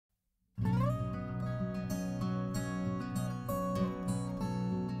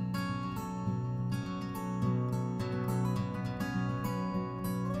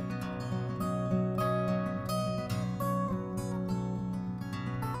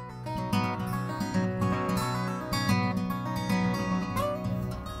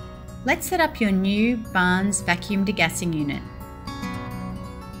Let's set up your new Barnes vacuum degassing unit.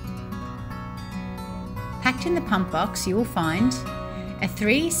 Packed in the pump box you will find a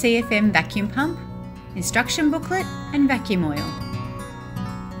 3 CFM vacuum pump, instruction booklet and vacuum oil.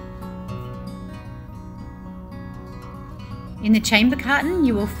 In the chamber carton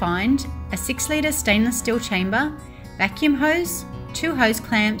you will find a 6 litre stainless steel chamber, vacuum hose, 2 hose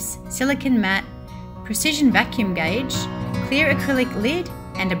clamps, silicone mat, precision vacuum gauge, clear acrylic lid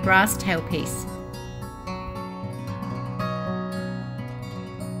and a brass tailpiece.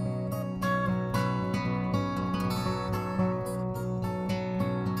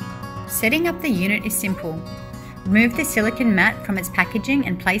 Setting up the unit is simple. Remove the silicone mat from its packaging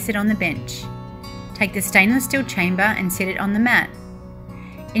and place it on the bench. Take the stainless steel chamber and set it on the mat.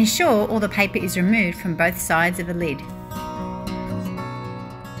 Ensure all the paper is removed from both sides of the lid.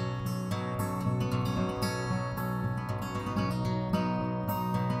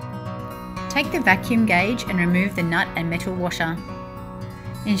 Take the vacuum gauge and remove the nut and metal washer.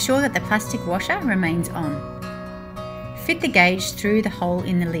 Ensure that the plastic washer remains on. Fit the gauge through the hole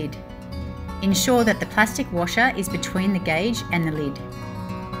in the lid. Ensure that the plastic washer is between the gauge and the lid.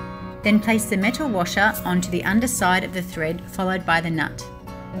 Then place the metal washer onto the underside of the thread followed by the nut.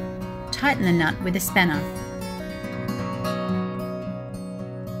 Tighten the nut with a spanner.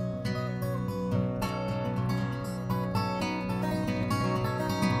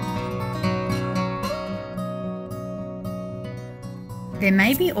 There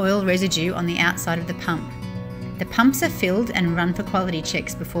may be oil residue on the outside of the pump. The pumps are filled and run for quality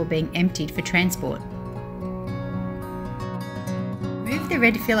checks before being emptied for transport. Remove the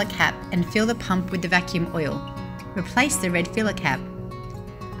red filler cap and fill the pump with the vacuum oil. Replace the red filler cap.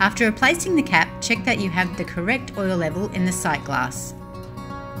 After replacing the cap, check that you have the correct oil level in the sight glass.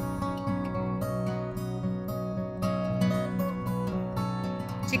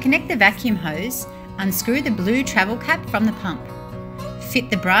 To connect the vacuum hose, unscrew the blue travel cap from the pump. Fit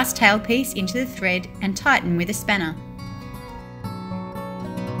the brass tailpiece into the thread and tighten with a spanner.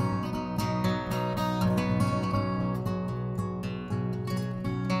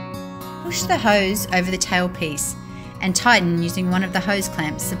 Push the hose over the tailpiece and tighten using one of the hose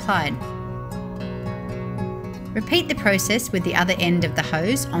clamps supplied. Repeat the process with the other end of the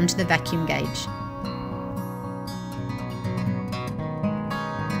hose onto the vacuum gauge.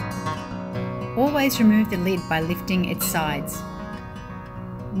 Always remove the lid by lifting its sides.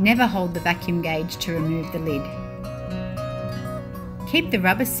 Never hold the vacuum gauge to remove the lid. Keep the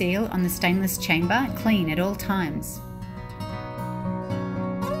rubber seal on the stainless chamber clean at all times.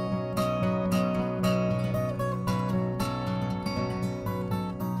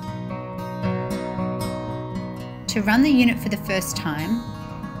 To run the unit for the first time,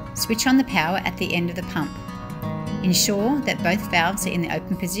 switch on the power at the end of the pump. Ensure that both valves are in the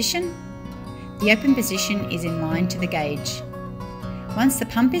open position. The open position is in line to the gauge. Once the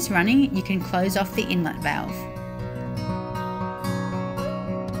pump is running, you can close off the inlet valve.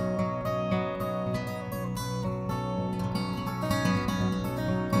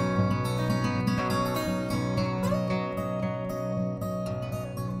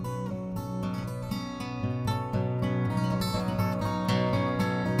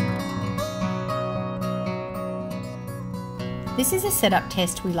 This is a setup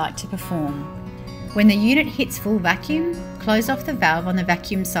test we like to perform. When the unit hits full vacuum, close off the valve on the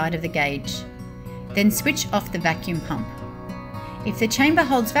vacuum side of the gauge. Then switch off the vacuum pump. If the chamber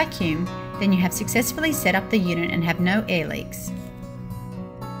holds vacuum, then you have successfully set up the unit and have no air leaks.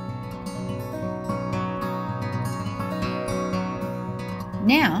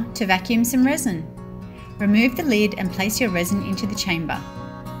 Now to vacuum some resin. Remove the lid and place your resin into the chamber.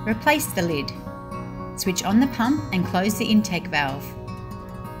 Replace the lid. Switch on the pump and close the intake valve.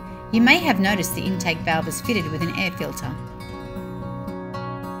 You may have noticed the intake valve is fitted with an air filter.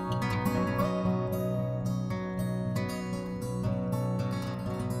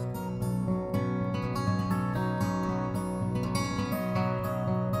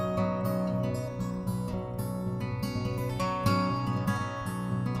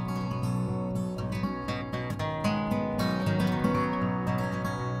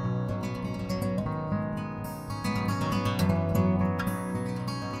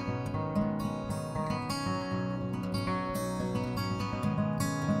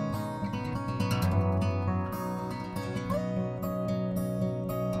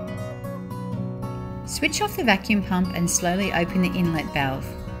 Switch off the vacuum pump and slowly open the inlet valve,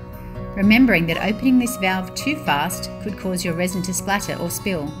 remembering that opening this valve too fast could cause your resin to splatter or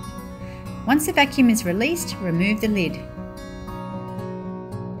spill. Once the vacuum is released, remove the lid.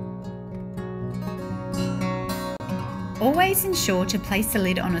 Always ensure to place the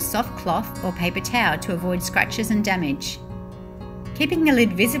lid on a soft cloth or paper towel to avoid scratches and damage. Keeping the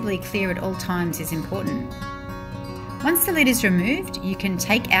lid visibly clear at all times is important. Once the lid is removed, you can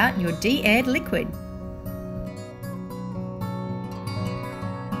take out your de-aired liquid.